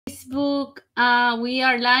Facebook. We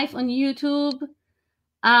are live on YouTube.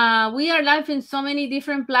 We are live in so many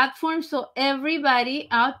different platforms. So everybody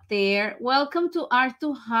out there, welcome to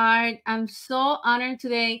Art2Heart. I'm so honored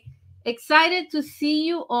today. Excited to see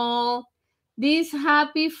you all this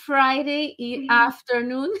happy Friday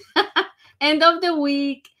afternoon, end of the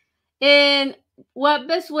week. And what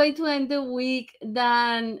best way to end the week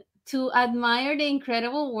than to admire the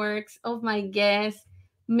incredible works of my guest,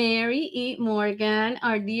 Mary E. Morgan,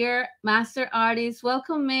 our dear master artist.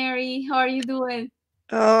 Welcome, Mary. How are you doing?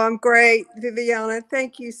 Oh, I'm great, Viviana.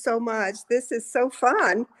 Thank you so much. This is so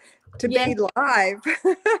fun to Yes, be live.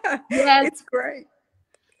 yes, It's great.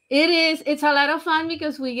 it is. It's a lot of fun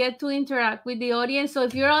because we get to interact with the audience. So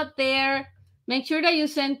if you're out there, make sure that you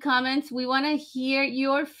send comments. We want to hear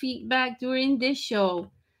your feedback during this show.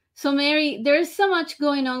 So, Mary, there's so much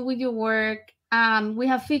going on with your work. We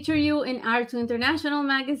have featured you in Art to International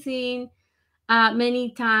magazine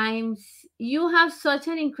many times. You have such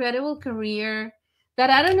an incredible career that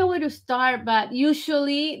I don't know where to start, but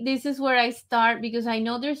usually this is where I start because I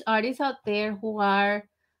know there's artists out there who are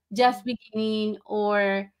just beginning,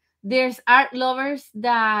 or there's art lovers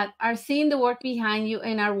that are seeing the work behind you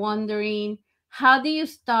and are wondering, how do you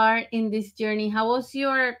start in this journey? How was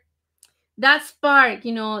your that spark,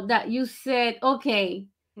 that you said, okay,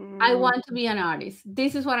 I Mm. want to be an artist.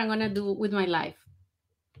 This is what I'm going to do with my life.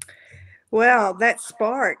 Well, that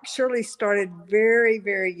spark surely started very,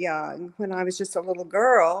 very young. When I was just a little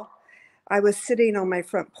girl, I was sitting on my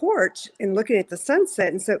front porch and looking at the sunset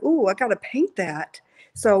and said, "Ooh, I got to paint that."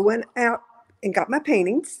 So I went out and got my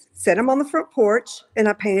paintings, set them on the front porch, and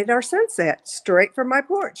I painted our sunset straight from my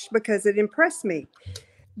porch because it impressed me.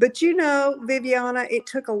 But Viviana, it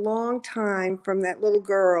took a long time from that little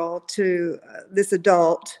girl to this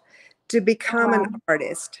adult to become an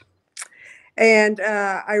artist. And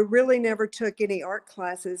I really never took any art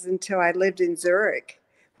classes until I lived in Zurich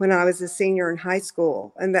when I was a senior in high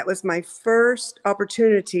school. And that was my first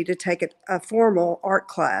opportunity to take a formal art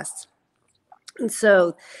class. And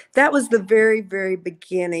so that was the very, very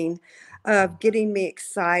beginning of getting me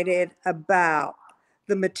excited about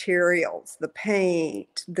the materials, the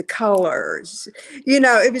paint, the colors.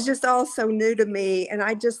 It was just all so new to me. And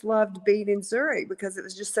I just loved being in Zurich because it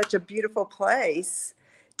was just such a beautiful place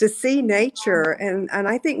to see nature. And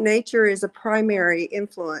I think nature is a primary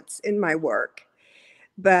influence in my work.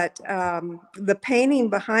 But the painting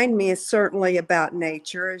behind me is certainly about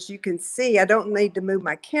nature. As you can see, I don't need to move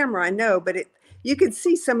my camera, I know, but you can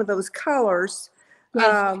see some of those colors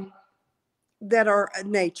Yes, that are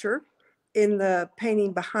nature in the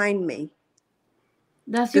painting behind me.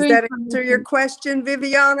 that's your Does that answer your information. question,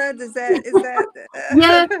 Viviana? Is that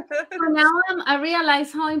Yes. So now I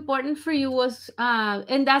realize how important for you was,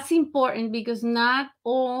 and that's important because not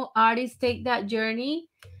all artists take that journey,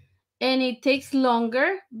 and it takes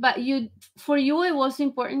longer. But for you, it was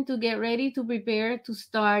important to get ready, to prepare, to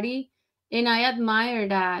study, and I admire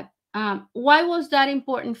that. Why was that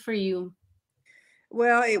important for you?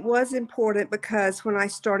 Well, it was important because when I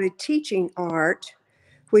started teaching art,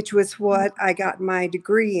 which was what I got my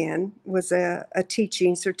degree in, was a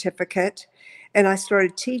teaching certificate, and I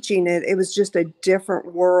started teaching it, it was just a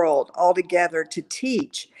different world altogether to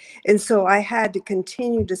teach. And so I had to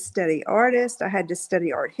continue to study artists, I had to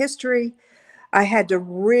study art history, I had to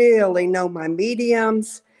really know my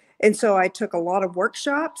mediums. And so I took a lot of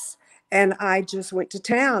workshops and I just went to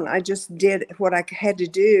town. I just did what I had to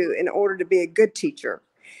do in order to be a good teacher.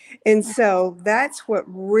 And so that's what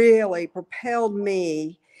really propelled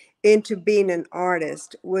me into being an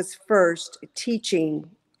artist, was first teaching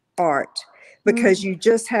art, because you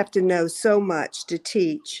just have to know so much to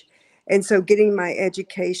teach. And so getting my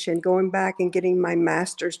education, going back and getting my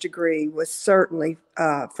master's degree was certainly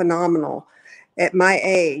phenomenal at my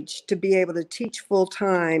age, to be able to teach full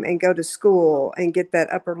time and go to school and get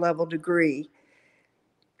that upper level degree.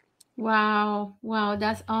 Wow, wow,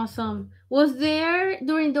 that's awesome. Was there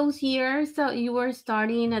during those years that you were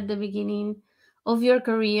starting at the beginning of your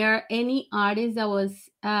career any artist that was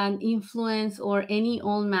an influence, or any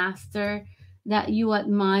old master that you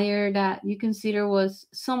admire, that you consider was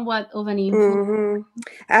somewhat of an influence? Hmm.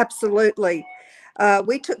 Absolutely.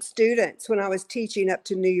 We took students when I was teaching up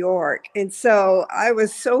to New York. And so I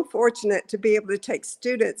was so fortunate to be able to take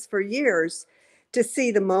students for years to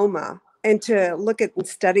see the MoMA and to look at and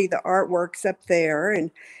study the artworks up there.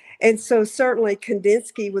 And so certainly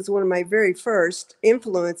Kandinsky was one of my very first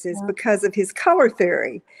influences because of his color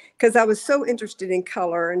theory, because I was so interested in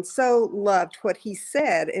color and so loved what he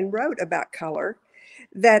said and wrote about color,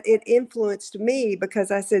 that it influenced me,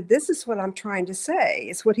 because I said, this is what I'm trying to say.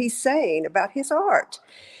 It's what he's saying about his art.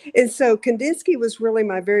 And so Kandinsky was really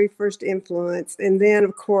my very first influence. And then,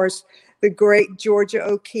 of course, the great Georgia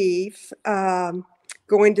O'Keeffe.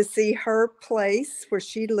 Going to see her place where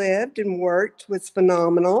she lived and worked was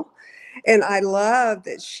phenomenal. And I love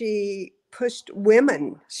that she pushed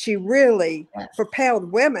women. She really Yes.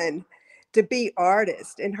 propelled women to be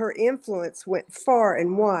artists. And her influence went far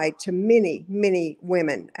and wide to many, many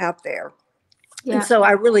women out there. And Yeah. so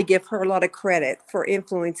I really give her a lot of credit for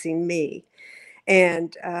influencing me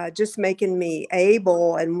and just making me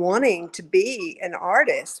able and wanting to be an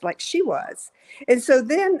artist like she was. And so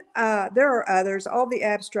then there are others, all the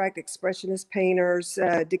abstract expressionist painters,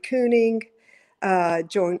 de Kooning,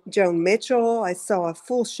 Joan Mitchell. I saw a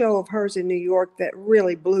full show of hers in New York that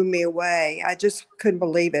really blew me away. I just couldn't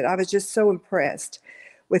believe it. I was just so impressed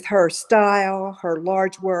with her style, her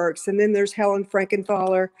large works. And then there's Helen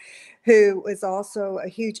Frankenthaler, who was also a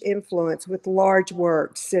huge influence with large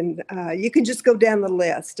works. And you can just go down the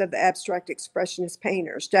list of the abstract expressionist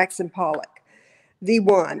painters. Jackson Pollock, the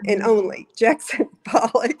one and only. Jackson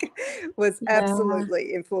Pollock was Yeah.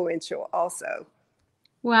 absolutely influential also.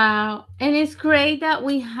 Wow. And it's great that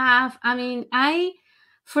we have, I mean,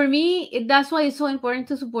 for me, that's why it's so important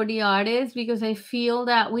to support the artists, because I feel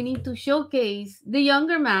that we need to showcase the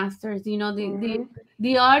younger masters, Mhm.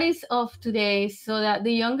 the artists of today, so that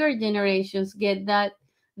the younger generations get that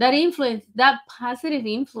influence, that positive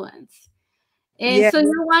influence. And Yes. so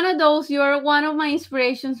you're one of my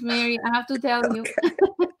inspirations, Mary. I have to tell you.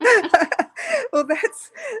 Well,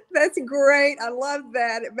 that's great. I love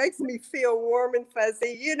that. It makes me feel warm and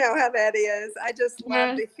fuzzy. You know how that is. I just love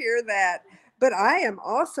Yes. to hear that. But I am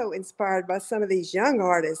also inspired by some of these young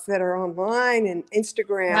artists that are online and Yeah.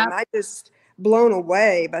 Instagram. I just blown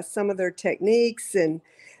away by some of their techniques, and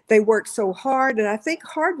they work so hard. And I think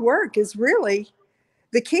hard work is really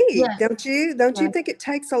the key, Yes. don't you? Don't you Yes. think it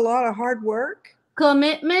takes a lot of hard work?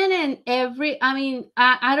 Commitment and I mean,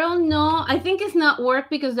 I don't know. I think it's not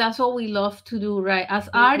work because that's what we love to do, right? As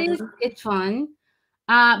artists, Mhm. it's fun.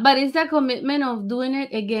 But it's the commitment of doing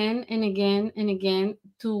it again and again and again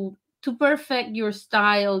to perfect your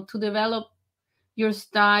style, to develop your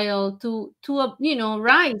style, to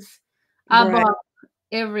rise Right. above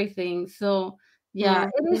everything. So yeah,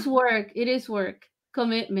 it is Mhm. work. It is work.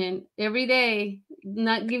 Commitment every day,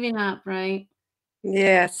 not giving up, right?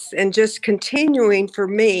 Yes, and just continuing for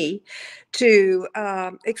me to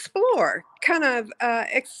explore, kind of,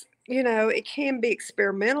 it can be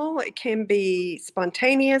experimental, it can be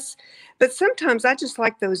spontaneous, but sometimes I just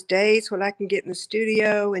like those days when I can get in the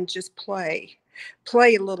studio and just play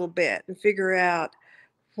a little bit and figure out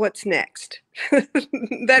what's next.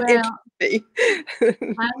 That interests Well, me.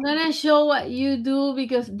 I'm gonna show what you do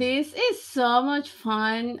because this is so much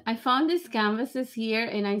fun. I found these canvases here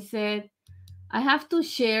and I said I have to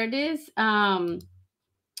share this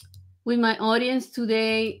with my audience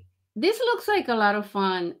today. This looks like a lot of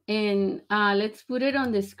fun, and let's put it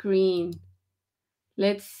on the screen.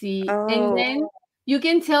 Let's see. And Oh, then you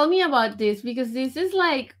can tell me about this because this is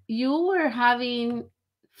like you were having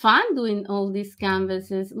fun doing all these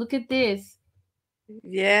canvases. Look at this.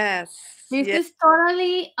 yes, This yes. is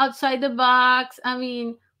totally outside the box. I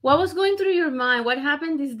mean, what was going through your mind? What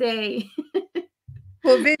happened this day?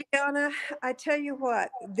 Well, Viviana, I tell you what,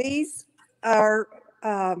 these are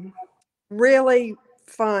really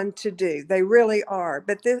fun to do. They really are.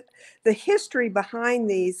 But the history behind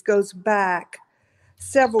these goes back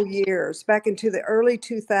several years, back into the early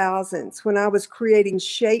 2000s when I was creating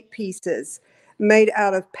shape pieces made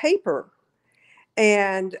out of paper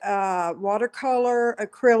and watercolor,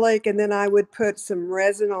 acrylic, and then I would put some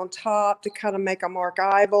resin on top to kind of make them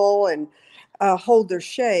archival and hold their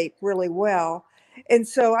shape really well. And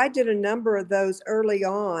so I did a number of those early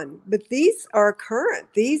on, but these are current.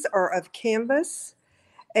 These are of canvas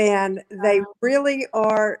and they really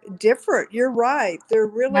are different. You're right. They're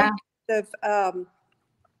Yeah, really kind of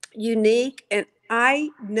unique. And I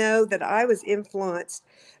know that I was influenced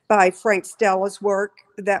by Frank Stella's work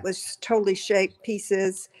that was totally shaped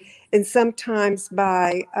pieces, and sometimes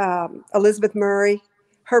by Elizabeth Murray,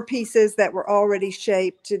 her pieces that were already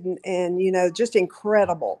shaped and just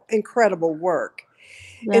incredible, incredible work.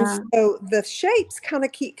 And yeah, so the shapes kind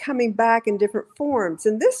of keep coming back in different forms.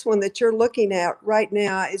 And this one that you're looking at right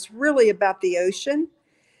now is really about the ocean.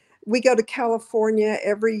 We go to California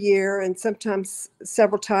every year and sometimes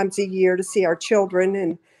several times a year to see our children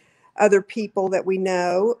and other people that we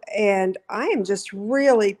know. And I am just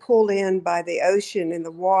really pulled in by the ocean and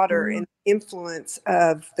the water yeah. and the influence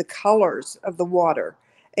of the colors of the water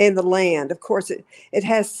and the land. Of course, it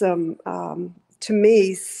has some to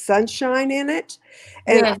me, sunshine in it.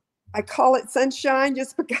 And Yes, I call it sunshine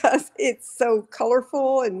just because it's so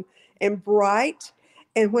colorful and bright.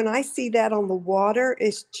 And when I see that on the water,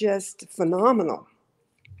 it's just phenomenal.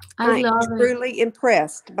 I I'm love it. truly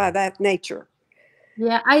impressed by that nature.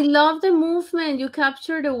 Yeah, I love the movement. You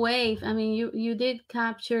captured the wave. I mean, you did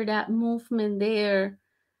capture that movement there.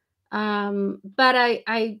 But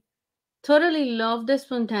I totally love the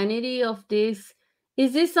spontaneity of this.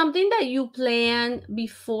 Is this something that you plan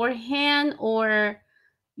beforehand, or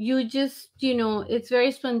you just, it's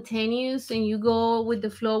very spontaneous and you go with the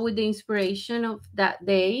flow with the inspiration of that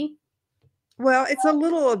day? Well, it's a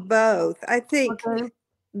little of both. I think Okay.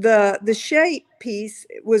 the shape piece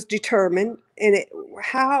was determined, and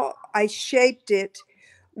how I shaped it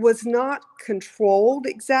was not controlled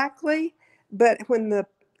exactly, but when the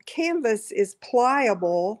canvas is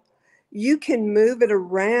pliable, you can move it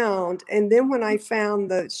around. And then when I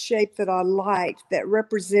found the shape that I liked that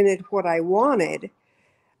represented what I wanted,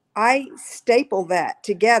 I staple that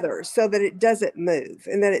together so that it doesn't move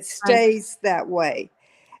and that it Right. stays that way.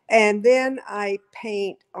 And then I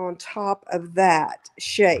paint on top of that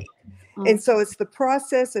shape. And so Awesome. it's the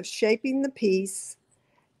process of shaping the piece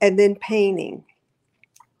and then painting.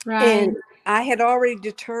 Right. And I had already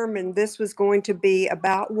determined this was going to be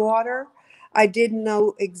about water. I didn't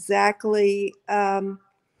know exactly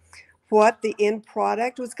what the end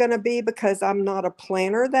product was going to be because I'm not a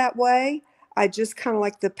planner that way. I just kind of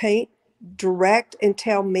like the paint direct and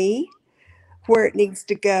tell me where it needs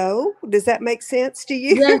to go. Does that make sense to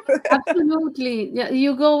you? Yes, absolutely. Yeah,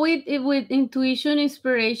 you go with it with intuition,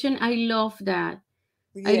 inspiration. I love that.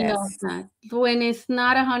 I love Yes, that. When it's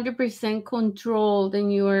not 100% controlled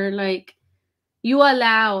and you're like, you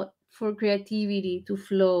allow for creativity to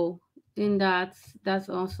flow. And that's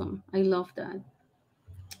awesome. I love that.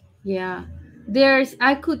 Yeah.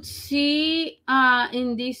 I could see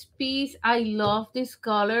in this piece, I love these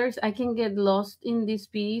colors. I can get lost in this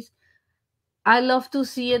piece. I love to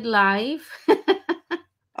see it live.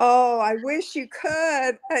 oh, I wish you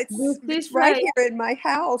could. This It's is right like here in my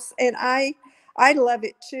house, and I love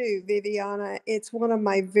it too, Viviana. It's one of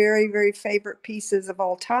my very, very favorite pieces of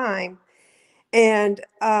all time. And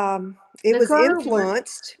it the was color work.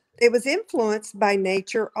 influenced. It was influenced by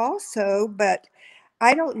nature also, but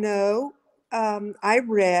I don't know. I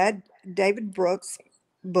read David Brooks'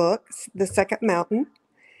 books, The Second Mountain,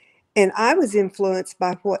 and I was influenced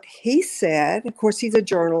by what he said. Of course, he's a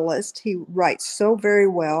journalist. He writes so very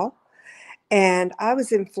well. And I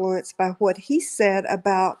was influenced by what he said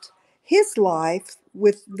about his life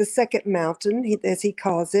with the second mountain, as he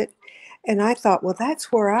calls it. And I thought, well,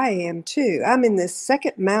 that's where I am too. I'm in this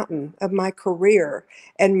second mountain of my career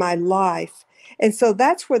and my life. And so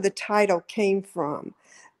that's where the title came from.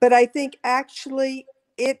 But I think actually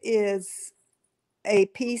it is a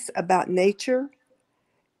piece about nature.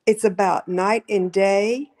 It's about night and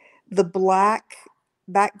day. The black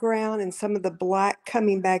background and some of the black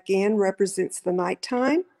coming back in represents the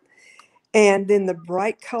nighttime. And then the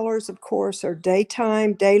bright colors, of course, are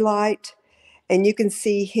daytime, daylight. And you can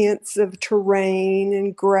see hints of terrain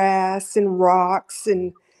and grass and rocks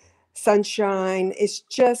and sunshine. It's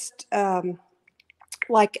just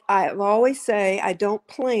like I always say, I don't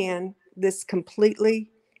plan this completely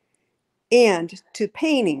end to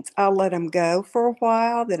paintings. I'll let them go for a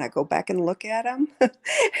while, then I go back and look at them,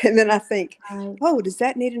 and then I think, Right. "Oh, does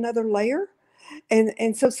that need another layer?"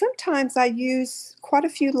 And so sometimes I use quite a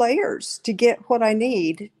few layers to get what I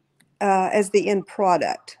need as the end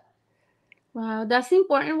product. Wow, that's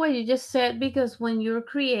important what you just said, because when you're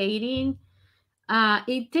creating,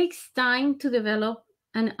 it takes time to develop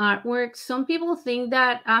an artwork. Some people think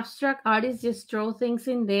that abstract artists just throw things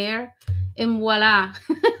in there and voila,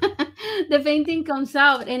 the painting comes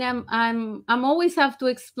out. And I'm always have to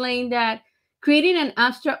explain that creating an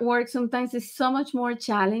abstract work sometimes is so much more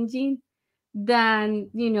challenging than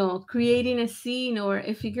creating a scene or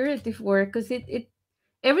a figurative work, because it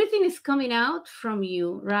everything is coming out from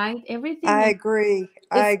you, right? Everything I agree.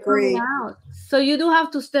 I is coming agree. out. So you do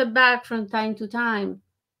have to step back from time to time.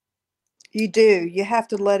 You do. You have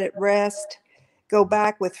to let it rest. Go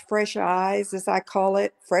back with fresh eyes, as I call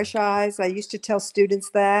it. Fresh eyes. I used to tell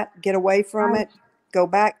students that. Get away from Right. it. Go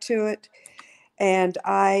back to it. And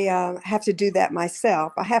I have to do that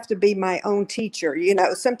myself. I have to be my own teacher.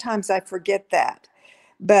 Sometimes I forget that,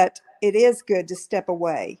 but it is good to step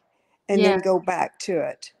away and Yeah. then go back to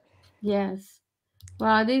it. Yes.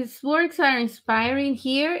 Well, these works are inspiring.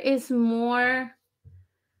 Here is more.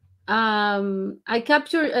 I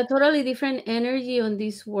captured a totally different energy on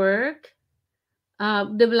this work.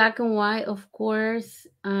 The black and white, of course,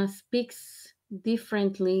 speaks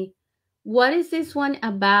differently What is this one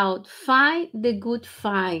about? Fight the good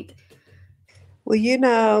fight. Well, you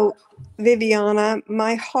know, Viviana,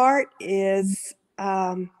 my heart is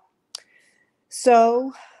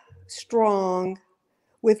so strong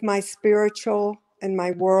with my spiritual and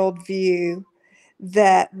my worldview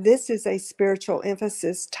that this is a spiritual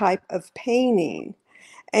emphasis type of painting.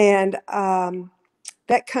 And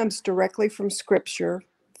that comes directly from scripture,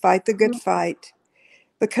 fight the good fight,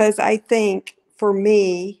 because I think for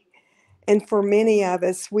me and for many of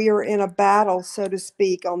us, we are in a battle, so to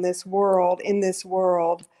speak, on this world, in this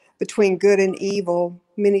world, between good and evil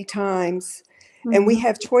many times. And we Mm-hmm.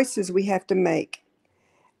 have choices we have to make.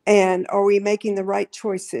 And are we making the right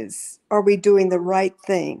choices? Are we doing the right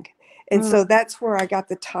thing? And so that's where I got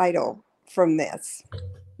the title from this.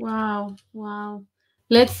 Wow, wow.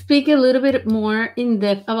 Let's speak a little bit more in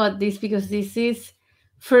depth about this because this is,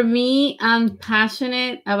 for me, I'm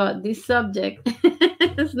passionate about this subject.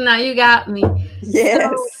 So now you got me. So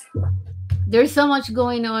Yes. there's so much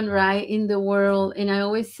going on, right, in the world. And I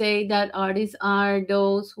always say that artists are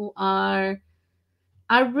those who are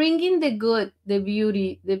bringing the good, the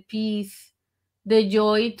beauty, the peace, the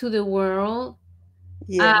joy to the world.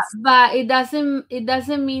 Yes. But it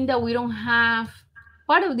doesn't mean that we don't have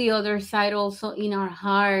part of the other side also in our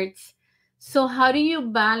hearts. So how do you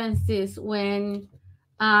balance this when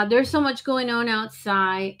there's so much going on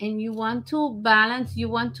outside and you want to balance, you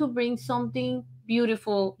want to bring something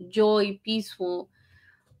beautiful, joy, peaceful,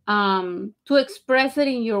 to express it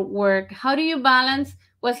in your work? How do you balance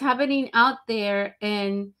what's happening out there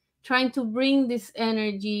and trying to bring this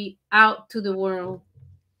energy out to the world?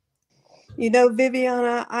 You know,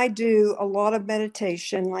 Viviana, I do a lot of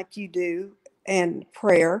meditation like you do and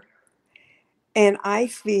prayer. And I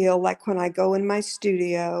feel like when I go in my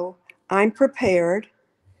studio, I'm prepared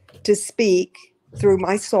to speak through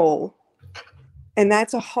my soul. And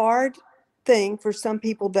that's a hard thing for some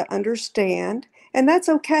people to understand. And that's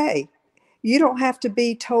okay. You don't have to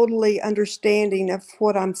be totally understanding of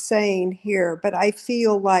what I'm saying here, but I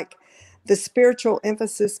feel like the spiritual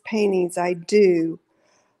emphasis paintings I do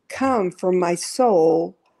come from my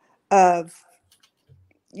soul of,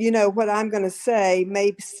 you know, what I'm going to say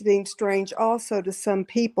may seem strange also to some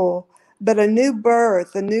people, but a new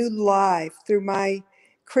birth, a new life through my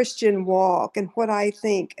Christian walk and what I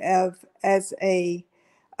think of as a,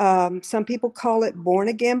 some people call it born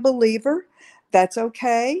again believer. That's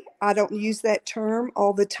okay. I don't use that term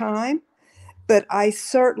all the time, but I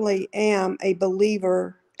certainly am a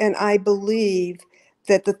believer, and I believe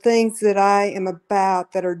that the things that I am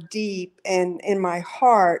about that are deep and in my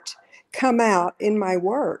heart come out in my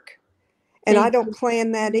work. And I Thank don't you.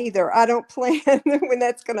 plan that either. I don't plan when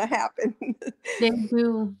that's going to happen. They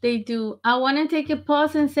do. They do. I want to take a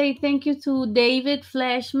pause and say thank you to David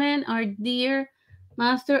Fleshman, our dear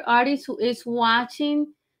master artist who is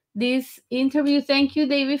watching this interview. Thank you,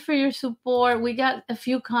 David, for your support. We got a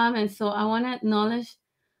few comments, so I want to acknowledge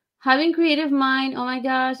having creative mind. Oh my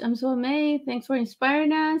gosh, I'm so amazed. Thanks for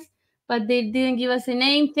inspiring us. But they didn't give us a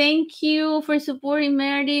name. Thank you for supporting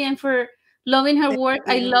Meredy and for loving her Thank work.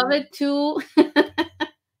 I you. love it too.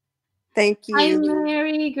 Thank Hi, you.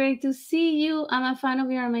 Mary. Great to see you. I'm a fan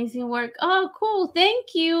of your amazing work. Oh, cool. Thank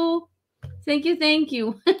you. Thank you. Thank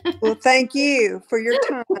you. Well, thank you for your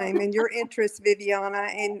time and your interest, Viviana.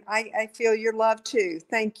 And I feel your love too.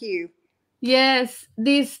 Thank you. Yes,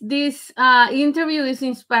 this interview is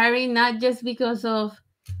inspiring not just because of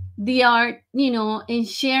the art, and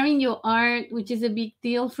sharing your art, which is a big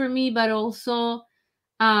deal for me, but also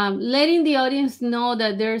letting the audience know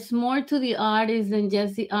that there's more to the artist than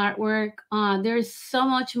just the artwork. There's so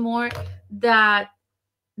much more that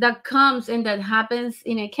comes and that happens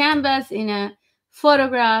in a canvas, in a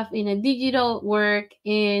photograph, in a digital work,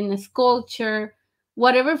 in a sculpture,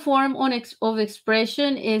 whatever form of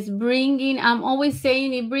expression is bringing. I'm always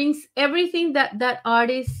saying it brings everything that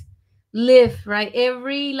artist live, right?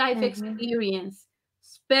 Every life Mhm. experience,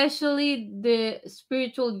 especially the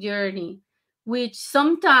spiritual journey, which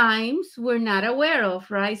sometimes we're not aware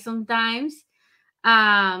of, right? Sometimes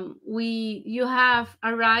we you have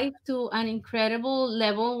arrived to an incredible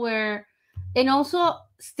level where, and also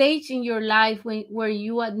stage in your life where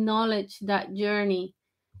you acknowledge that journey.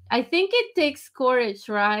 I think it takes courage,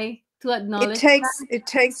 right, to acknowledge that. It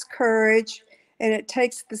takes courage, and it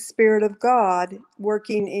takes the Spirit of God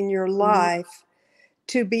working in your life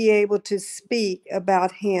to be able to speak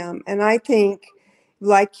about Him. And I think,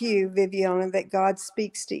 like you, Viviana, that God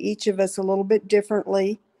speaks to each of us a little bit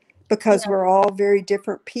differently because Yeah, we're all very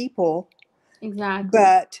different people. exactly.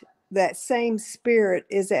 But that same Spirit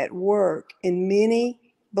is at work in many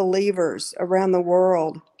believers around the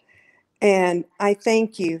world. And I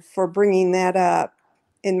thank you for bringing that up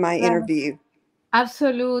in my Yeah, interview.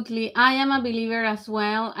 absolutely. I am a believer as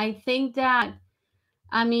well. I think that,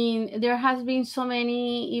 I mean, there has been so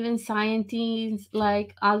many, even scientists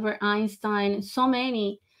like Albert Einstein, so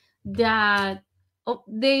many that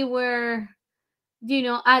they were,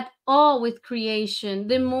 at all with creation.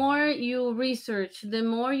 The more you research, the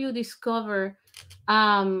more you discover.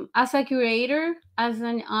 As a curator, as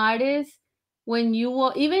an artist,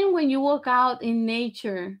 even when you walk out in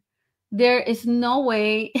nature, there is no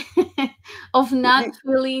way of not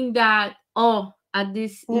feeling that at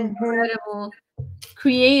this Mhm. incredible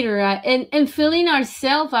creator, and feeling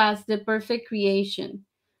ourselves as the perfect creation.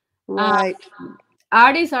 Uh, Right.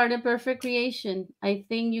 Artists are the perfect creation. I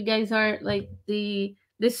think you guys are like the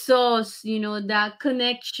source, that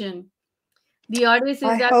connection. The artist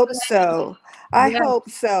I is that hope connection. so. I Yes, hope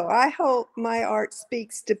so. I hope my art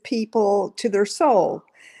speaks to people, to their soul.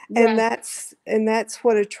 And yes, that's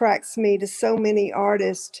what attracts me to so many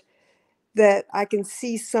artists, that I can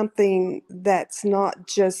see something that's not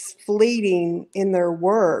just fleeting in their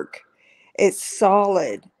work. It's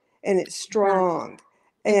solid and it's exactly, strong.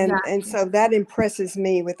 And exactly. so that impresses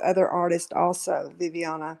me with other artists also,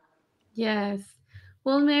 Viviana. Yes.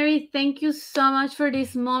 Well, Mary, thank you so much for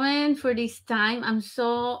this moment, for this time. I'm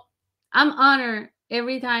honored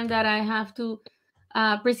every time that I have to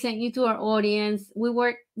present you to our audience. We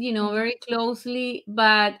work, very closely,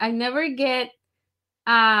 but I never get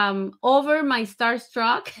over my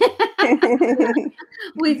starstruck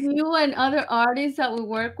with you and other artists that we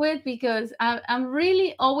work with, because I'm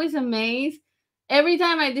really always amazed every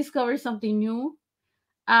time I discover something new.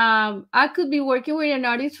 I could be working with an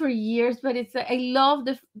artist for years, but I love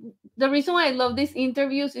the reason why I love these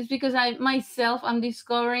interviews is because I myself I'm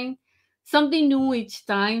discovering something new each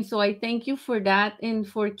time. So I thank you for that and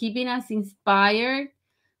for keeping us inspired.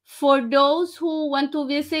 For those who want to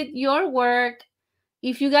visit your work,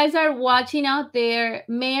 if you guys are watching out there,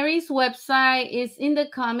 Mary's website is in the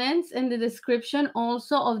comments and the description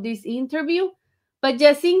also of this interview. But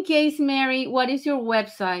just in case, Mary, what is your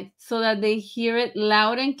website so that they hear it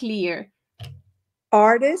loud and clear?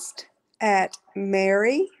 Artist at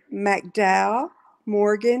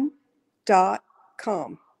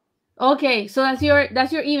marymcdowellmorgan.com. Okay, so that's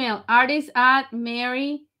your email. Artist at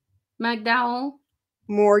Mary McDowell.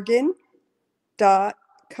 Morgan.com.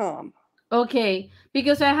 Okay,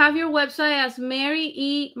 because I have your website as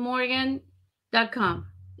maryemorgan.com.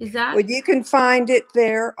 Is that Well, you can find it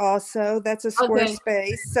there also. That's a square okay?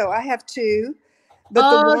 space. So I have two, but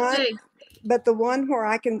Okay. the one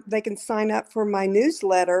where they can sign up for my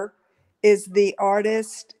newsletter is the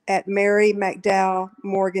artist at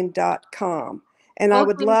marymcdowellmorgan.com. And I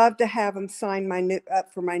would Okay. love to have them sign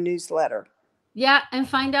up for my newsletter. Yeah, and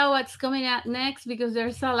find out what's coming out next, because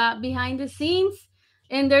there's a lot behind the scenes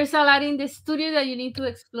and there's a lot in the studio that you need to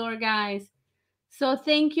explore, guys. So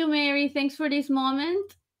thank you, Mary. Thanks for this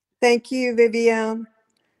moment. Thank you, Vivian.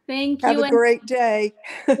 Thank Have you. a And great day.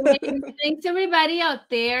 thanks everybody out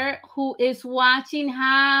there who is watching.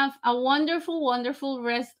 Have a wonderful, wonderful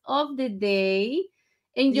rest of the day.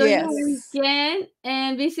 Enjoy your Yes. weekend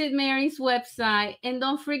and visit Mary's website. And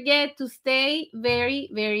don't forget to stay very,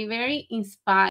 very, very inspired.